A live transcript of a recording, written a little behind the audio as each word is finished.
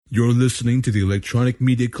You're listening to the Electronic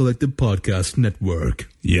Media Collective Podcast Network.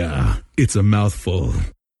 Yeah, it's a mouthful.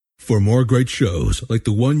 For more great shows like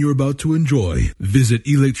the one you're about to enjoy, visit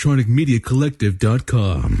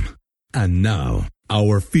electronicmediacollective.com. And now,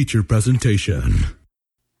 our feature presentation.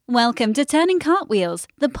 Welcome to Turning Cartwheels,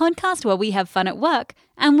 the podcast where we have fun at work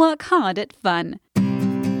and work hard at fun.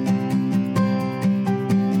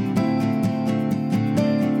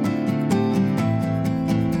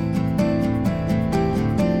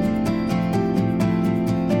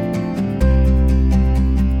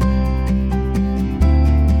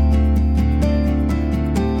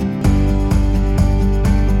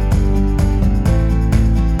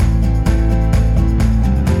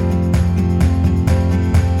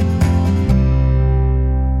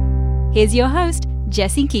 Here's your host,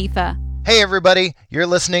 Jesse Kiefer. Hey everybody, you're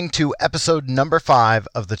listening to episode number 5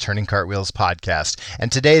 of the Turning Cartwheels podcast,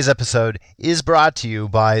 and today's episode is brought to you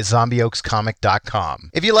by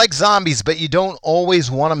ZombieOaksComic.com. If you like zombies but you don't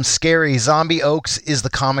always want them scary, Zombie Oaks is the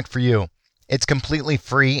comic for you. It's completely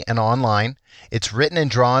free and online. It's written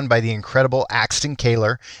and drawn by the incredible Axton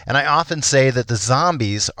Kaler, and I often say that the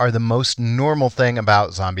zombies are the most normal thing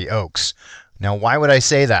about Zombie Oaks. Now, why would I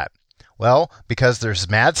say that? Well, because there's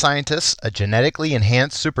mad scientists, a genetically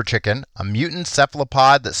enhanced super chicken, a mutant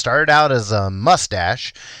cephalopod that started out as a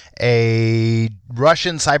mustache, a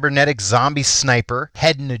Russian cybernetic zombie sniper,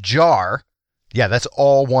 head in a jar. Yeah, that's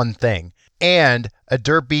all one thing. And a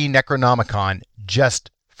derpy Necronomicon,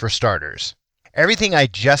 just for starters. Everything I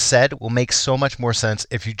just said will make so much more sense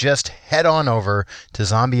if you just head on over to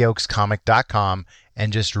ZombieOaksComic.com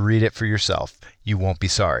and just read it for yourself. You won't be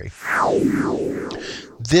sorry.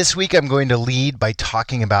 This week I'm going to lead by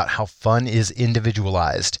talking about how fun is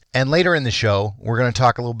individualized. And later in the show, we're going to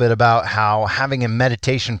talk a little bit about how having a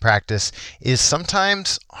meditation practice is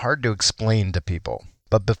sometimes hard to explain to people.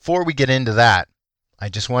 But before we get into that, I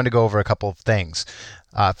just wanted to go over a couple of things.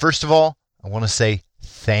 First of all, I want to say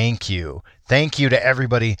thank you. Thank you to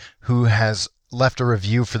everybody who has left a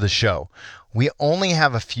review for the show. We only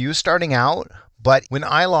have a few starting out, but when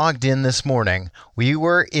I logged in this morning, we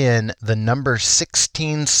were in the number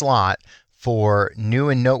 16 slot for new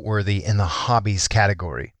and noteworthy in the hobbies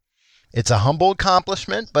category. It's a humble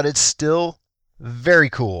accomplishment, but it's still very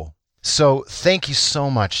cool. So thank you so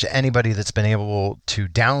much to anybody that's been able to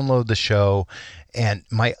download the show, and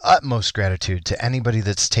my utmost gratitude to anybody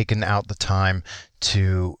that's taken out the time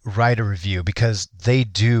to write a review, because they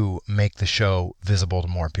do make the show visible to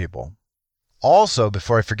more people. Also,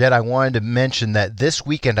 before I forget, I wanted to mention that this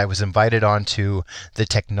weekend I was invited onto the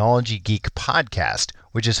Technology Geek podcast,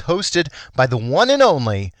 which is hosted by the one and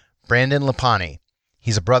only Brandon Lapani.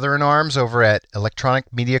 He's a brother-in-arms over at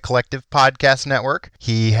Electronic Media Collective Podcast Network.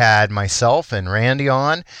 He had myself and Randy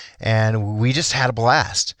on, and we just had a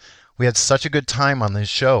blast. We had such a good time on this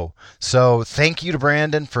show. So thank you to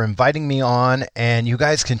Brandon for inviting me on, and you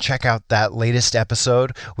guys can check out that latest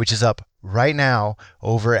episode, which is up right now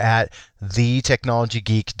over at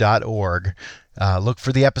thetechnologygeek.org. Look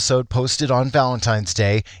for the episode posted on Valentine's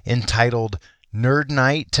Day entitled Nerd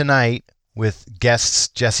Night Tonight with guests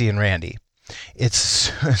Jesse and Randy.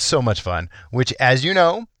 It's so much fun, which, as you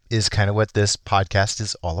know, is kind of what this podcast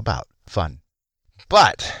is all about. Fun.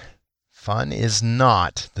 But fun is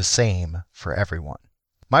not the same for everyone.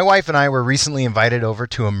 My wife and I were recently invited over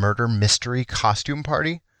to a murder mystery costume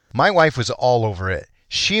party. My wife was all over it.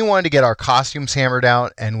 She wanted to get our costumes hammered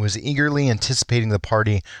out and was eagerly anticipating the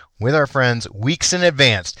party with our friends weeks in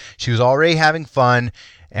advance. She was already having fun,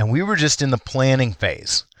 and we were just in the planning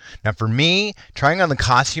phase. Now, for me, trying on the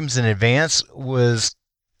costumes in advance was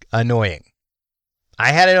annoying.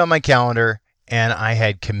 I had it on my calendar, and I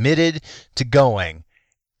had committed to going,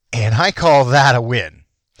 and I call that a win.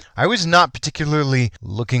 I was not particularly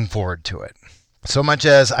looking forward to it, so much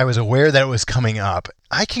as I was aware that it was coming up.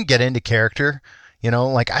 I can get into character.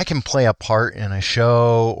 Like I can play a part in a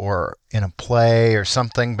show or in a play or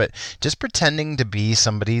something, but just pretending to be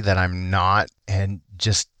somebody that I'm not and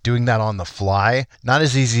just doing that on the fly, not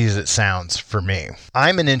as easy as it sounds for me.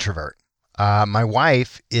 I'm an introvert. My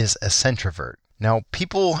wife is a centrovert. Now,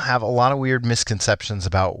 people have a lot of weird misconceptions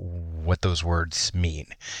about what those words mean,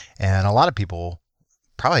 and a lot of people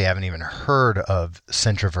probably haven't even heard of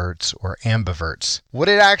centroverts or ambiverts. What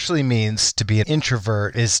it actually means to be an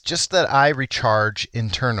introvert is just that I recharge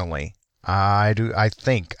internally. I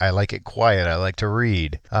think. I like it quiet. I like to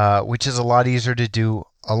read, which is a lot easier to do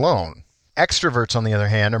alone. Extroverts, on the other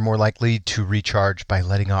hand, are more likely to recharge by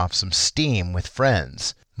letting off some steam with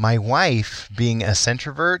friends. My wife, being a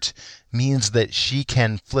centrovert, means that she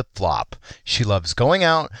can flip-flop. She loves going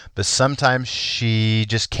out, but sometimes she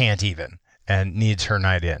just can't even and needs her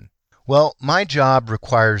night in. Well, my job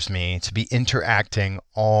requires me to be interacting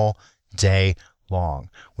all day long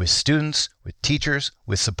with students, with teachers,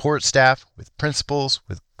 with support staff, with principals,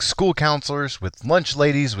 with school counselors, with lunch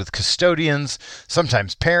ladies, with custodians,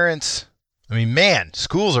 sometimes parents. I mean, man,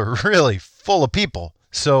 schools are really full of people.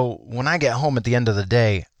 So when I get home at the end of the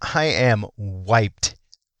day, I am wiped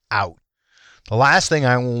out. The last thing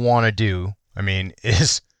I want to do,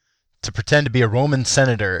 is to pretend to be a Roman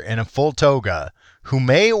senator in a full toga who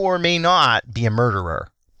may or may not be a murderer.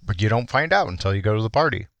 But you don't find out until you go to the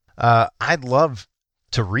party. I'd love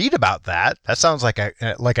to read about that. That sounds like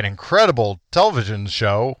an incredible television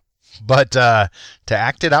show. But to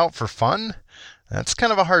act it out for fun, that's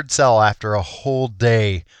kind of a hard sell after a whole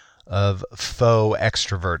day of faux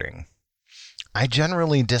extroverting. I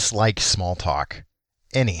generally dislike small talk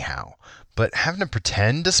anyhow, but having to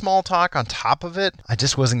pretend to small talk on top of it, I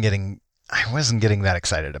wasn't getting that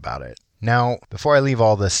excited about it. Now, before I leave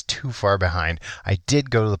all this too far behind, I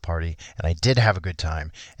did go to the party and I did have a good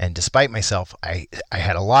time. And despite myself, I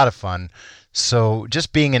had a lot of fun. So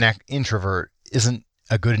just being an introvert isn't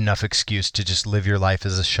a good enough excuse to just live your life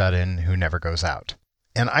as a shut-in who never goes out.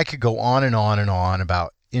 And I could go on and on and on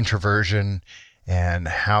about introversion and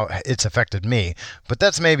how it's affected me, but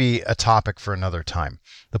that's maybe a topic for another time.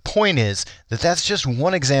 The point is that that's just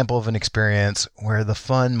one example of an experience where the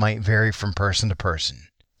fun might vary from person to person.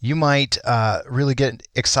 You might really get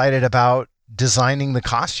excited about designing the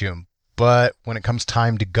costume, but when it comes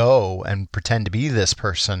time to go and pretend to be this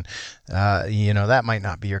person, that might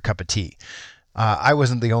not be your cup of tea. I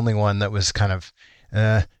wasn't the only one that was kind of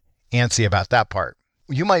antsy about that part.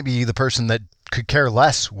 You might be the person that could care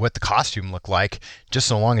less what the costume looked like, just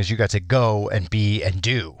so long as you got to go and be and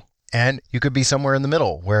do. And you could be somewhere in the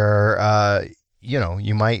middle where,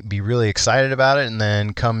 you might be really excited about it, and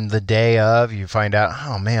then come the day of, you find out,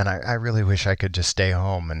 oh man, I really wish I could just stay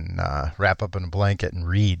home and wrap up in a blanket and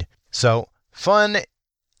read. So fun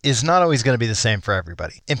is not always going to be the same for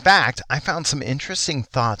everybody. In fact, I found some interesting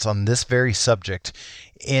thoughts on this very subject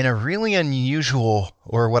in a really unusual,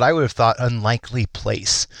 or what I would have thought unlikely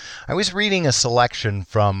place. I was reading a selection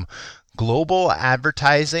from Global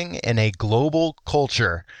Advertising in a Global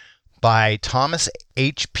Culture by Thomas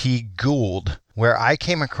H.P. Gould, where I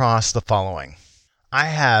came across the following. I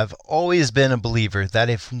have always been a believer that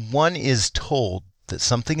if one is told that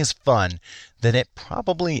something is fun, then it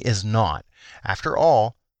probably is not. After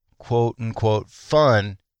all, quote unquote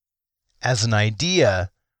fun as an idea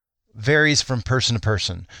varies from person to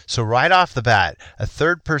person. So right off the bat, a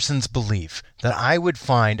third person's belief that I would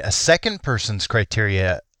find a second person's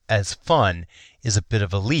criteria as fun is a bit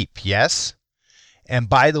of a leap, yes? And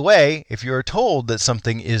by the way, if you're told that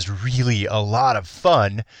something is really a lot of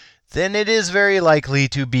fun, then it is very likely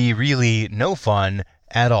to be really no fun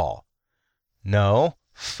at all. No,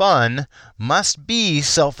 fun must be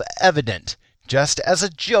self-evident. Just as a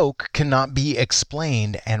joke cannot be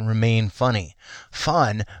explained and remain funny,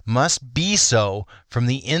 fun must be so from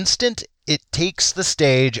the instant it takes the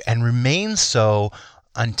stage and remains so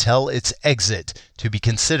until its exit to be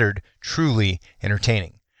considered truly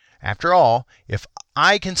entertaining. After all, if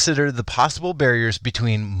I consider the possible barriers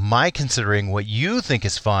between my considering what you think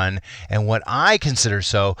is fun and what I consider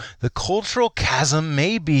so, the cultural chasm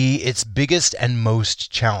may be its biggest and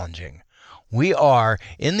most challenging. We are,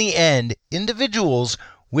 in the end, individuals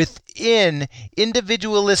within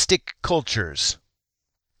individualistic cultures.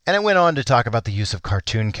 And it went on to talk about the use of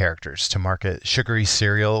cartoon characters to market sugary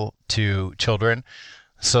cereal to children.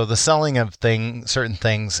 So the selling of certain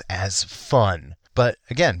things as fun. But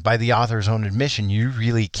again, by the author's own admission, you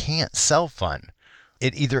really can't sell fun.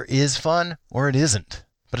 It either is fun or it isn't.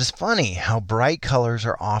 But it's funny how bright colors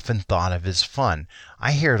are often thought of as fun.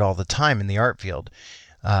 I hear it all the time in the art field.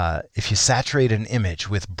 If you saturate an image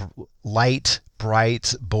with light,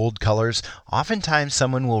 bright, bold colors, oftentimes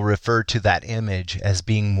someone will refer to that image as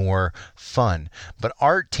being more fun. But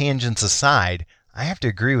art tangents aside, I have to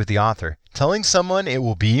agree with the author. Telling someone it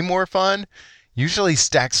will be more fun usually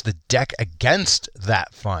stacks the deck against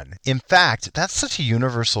that fun. In fact, that's such a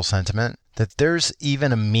universal sentiment that there's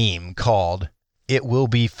even a meme called "It Will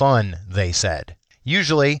Be Fun," they said.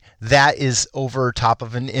 Usually, that is over top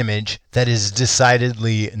of an image that is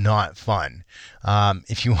decidedly not fun.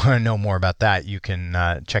 If you want to know more about that, you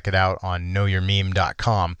can check it out on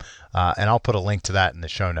knowyourmeme.com, and I'll put a link to that in the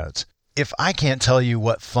show notes. If I can't tell you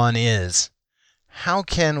what fun is, how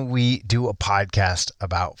can we do a podcast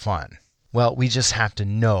about fun? Well, we just have to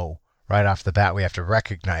know right off the bat. We have to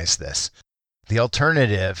recognize this. The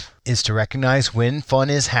alternative is to recognize when fun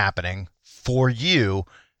is happening for you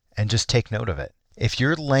and just take note of it. If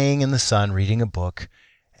you're laying in the sun reading a book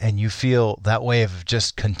and you feel that way of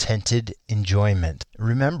just contented enjoyment,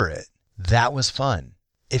 remember it. That was fun.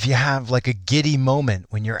 If you have like a giddy moment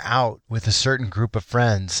when you're out with a certain group of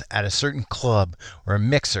friends at a certain club or a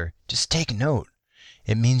mixer, just take note.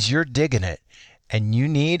 It means you're digging it, and you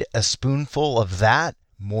need a spoonful of that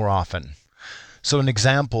more often. So an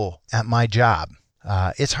example at my job,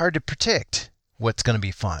 it's hard to predict what's going to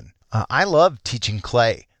be fun. I love teaching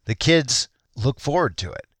clay. The kids look forward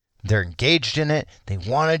to it. They're engaged in it. They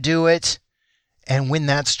want to do it. And when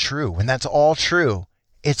that's true, when that's all true,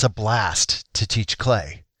 it's a blast to teach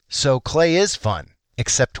clay. So clay is fun,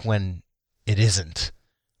 except when it isn't.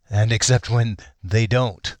 And except when they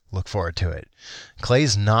don't look forward to it.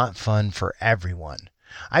 Clay's not fun for everyone.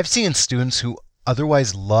 I've seen students who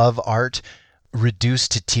otherwise love art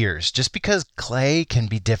reduced to tears just because clay can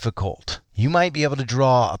be difficult. You might be able to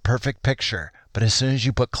draw a perfect picture, but as soon as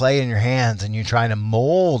you put clay in your hands and you try to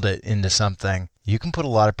mold it into something, you can put a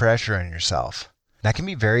lot of pressure on yourself. That can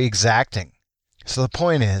be very exacting. So the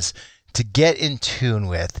point is to get in tune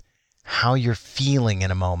with how you're feeling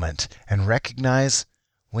in a moment and recognize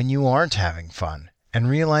when you aren't having fun and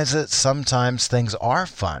realize that sometimes things are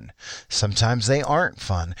fun, sometimes they aren't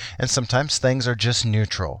fun, and sometimes things are just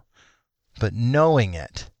neutral. But knowing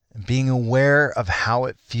it and being aware of how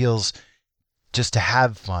it feels just to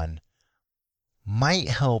have fun might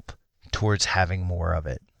help towards having more of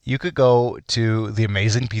it. You could go to the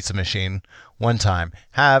amazing pizza machine one time,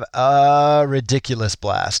 have a ridiculous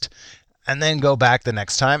blast, and then go back the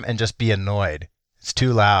next time and just be annoyed. It's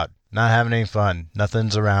too loud. Not having any fun.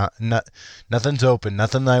 Nothing's around. Nothing's open.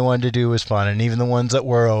 Nothing I wanted to do was fun. And even the ones that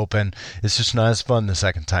were open, it's just not as fun the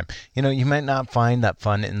second time. You might not find that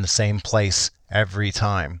fun in the same place every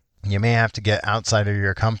time. You may have to get outside of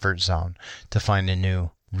your comfort zone to find a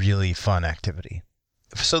new, really fun activity.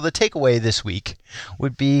 So the takeaway this week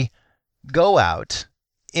would be go out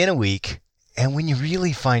in a week, and when you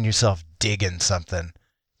really find yourself digging something,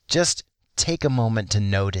 just take a moment to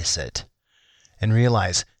notice it and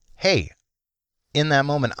realize, hey, in that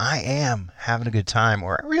moment, I am having a good time,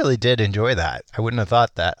 or I really did enjoy that. I wouldn't have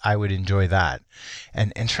thought that I would enjoy that.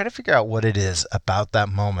 And try to figure out what it is about that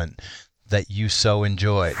moment that you so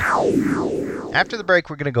enjoyed. After the break,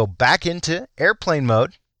 we're going to go back into airplane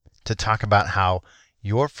mode to talk about how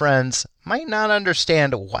your friends might not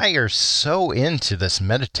understand why you're so into this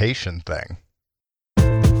meditation thing.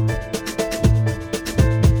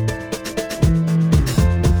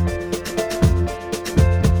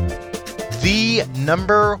 The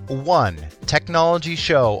number one technology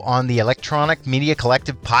show on the Electronic Media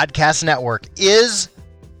Collective Podcast Network is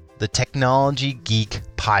the Technology Geek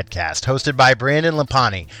Podcast, hosted by Brandon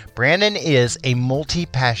Lapani. Brandon is a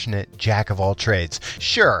multi-passionate jack of all trades.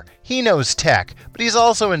 Sure, he knows tech, but he's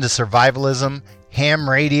also into survivalism, ham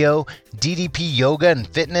radio, DDP yoga and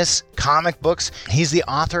fitness, comic books. He's the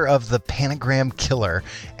author of The Pentagram Killer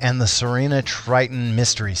and the Serena Triton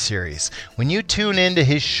Mystery Series. When you tune into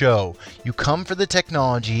his show, you come for the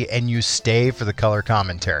technology and you stay for the color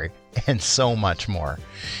commentary, and so much more.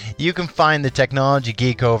 You can find the Technology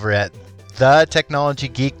Geek over at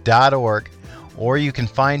thetechnologygeek.org, or you can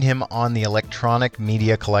find him on the Electronic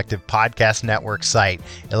Media Collective Podcast Network site,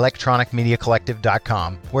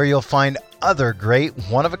 electronicmediacollective.com, where you'll find other great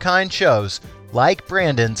one-of-a-kind shows like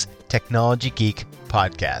Brandon's Technology Geek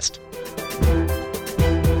Podcast.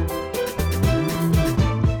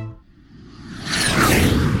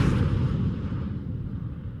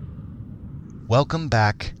 Welcome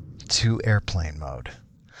back to airplane mode.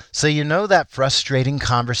 So you know that frustrating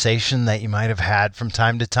conversation that you might have had from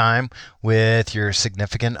time to time with your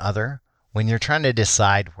significant other when you're trying to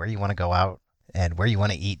decide where you want to go out and where you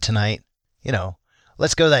want to eat tonight?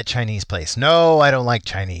 Let's go to that Chinese place. No, I don't like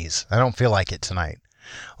Chinese. I don't feel like it tonight.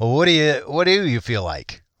 Well, what do you feel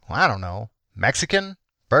like? Well, I don't know. Mexican?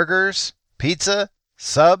 Burgers? Pizza?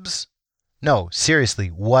 Subs? No, seriously,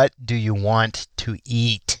 what do you want to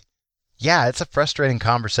eat? Yeah, it's a frustrating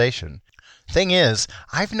conversation. Thing is,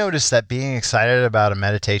 I've noticed that being excited about a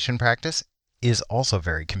meditation practice is also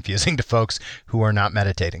very confusing to folks who are not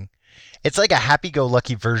meditating. It's like a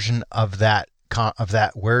happy-go-lucky version of that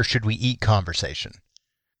where should we eat conversation.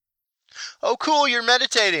 Oh, cool, you're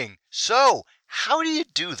meditating. So, how do you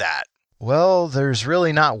do that? Well, there's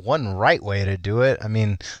really not one right way to do it. I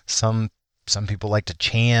mean, some people like to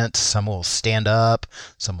chant, some will stand up,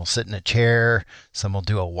 some will sit in a chair, some will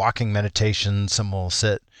do a walking meditation, some will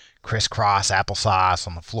sit crisscross applesauce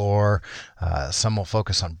on the floor, some will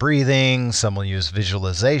focus on breathing, some will use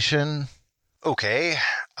visualization. Okay,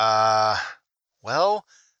 well,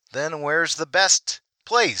 then where's the best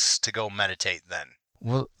place to go meditate then?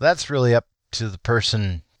 Well, that's really up to the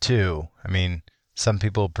person too. I mean, Some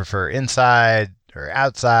people prefer inside or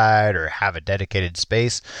outside or have a dedicated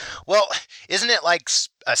space. Well, isn't it like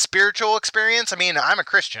a spiritual experience? I mean, I'm a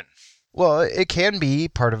Christian. Well, it can be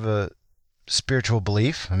part of a spiritual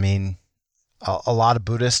belief. I mean, a lot of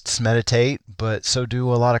Buddhists meditate, but so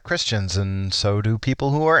do a lot of Christians, and so do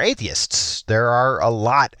people who are atheists. There are a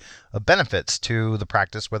lot of benefits to the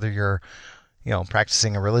practice, whether you're,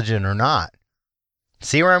 practicing a religion or not.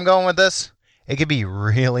 See where I'm going with this? It can be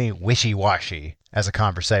really wishy-washy as a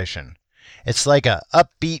conversation. It's like a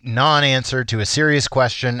upbeat non-answer to a serious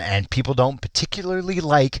question, and people don't particularly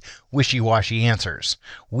like wishy-washy answers.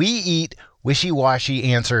 We eat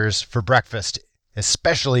wishy-washy answers for breakfast,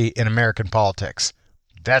 especially in American politics.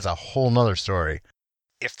 That's a whole nother story.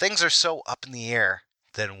 If things are so up in the air,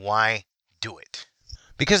 then why do it?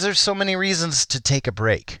 Because there's so many reasons to take a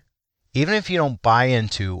break. Even if you don't buy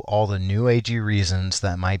into all the new agey reasons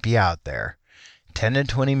that might be out there, 10 to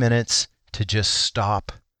 20 minutes to just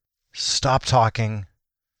stop talking,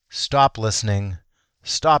 stop listening,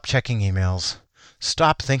 stop checking emails,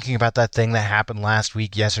 stop thinking about that thing that happened last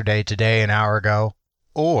week, yesterday, today, an hour ago,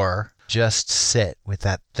 or just sit with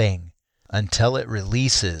that thing until it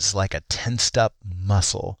releases like a tensed up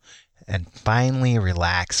muscle and finally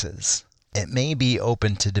relaxes. It may be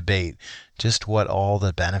open to debate just what all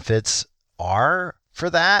the benefits are for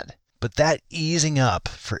that, but that easing up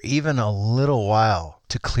for even a little while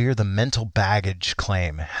to clear the mental baggage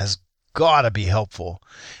claim has got to be helpful.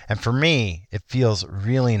 And for me, it feels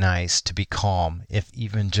really nice to be calm, if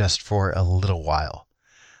even just for a little while.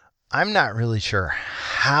 I'm not really sure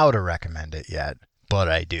how to recommend it yet, but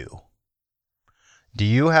I do. Do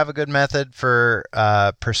you have a good method for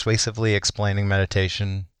persuasively explaining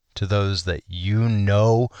meditation to those that you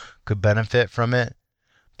know could benefit from it,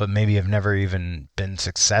 but maybe have never even been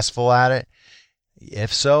successful at it?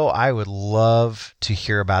 If so, I would love to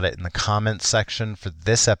hear about it in the comments section for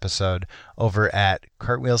this episode over at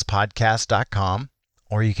cartwheelspodcast.com,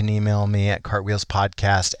 or you can email me at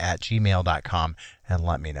cartwheelspodcast@gmail.com and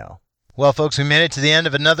let me know. Well, folks, we made it to the end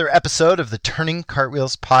of another episode of the Turning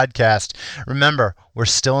Cartwheels podcast. Remember, we're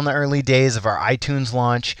still in the early days of our iTunes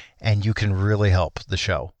launch, and you can really help the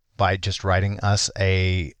show by just writing us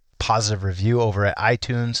a positive review over at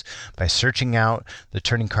iTunes, by searching out the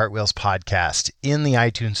Turning Cartwheels podcast in the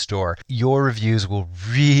iTunes store. Your reviews will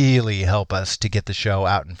really help us to get the show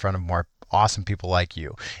out in front of more awesome people like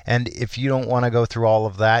you. And if you don't want to go through all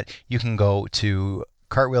of that, you can go to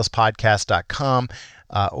cartwheelspodcast.com.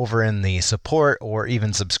 Over in the support or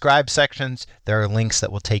even subscribe sections, there are links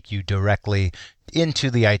that will take you directly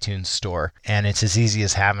into the iTunes store. And it's as easy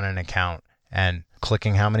as having an account and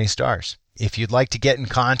clicking how many stars. If you'd like to get in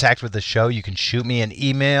contact with the show, you can shoot me an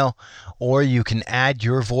email, or you can add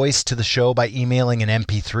your voice to the show by emailing an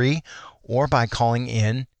MP3 or by calling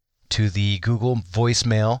in to the Google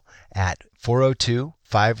voicemail at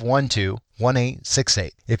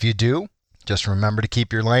 402-512-1868. If you do, just remember to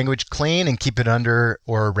keep your language clean and keep it under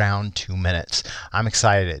or around 2 minutes. I'm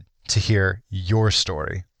excited to hear your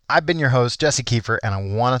story. I've been your host, Jesse Kiefer, and I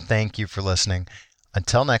want to thank you for listening.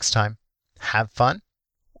 Until next time, have fun,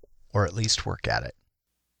 or at least work at it.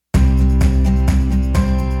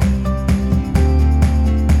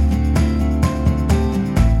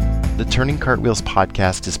 The Turning Cartwheels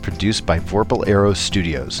podcast is produced by Vorpal Arrow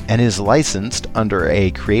Studios and is licensed under a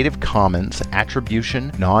Creative Commons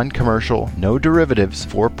Attribution, Non-Commercial, No Derivatives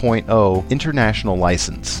 4.0 International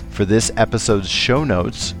License. For this episode's show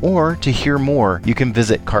notes, or to hear more, you can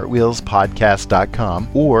visit cartwheelspodcast.com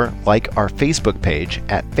or like our Facebook page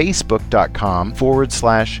at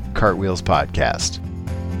facebook.com/cartwheelspodcast.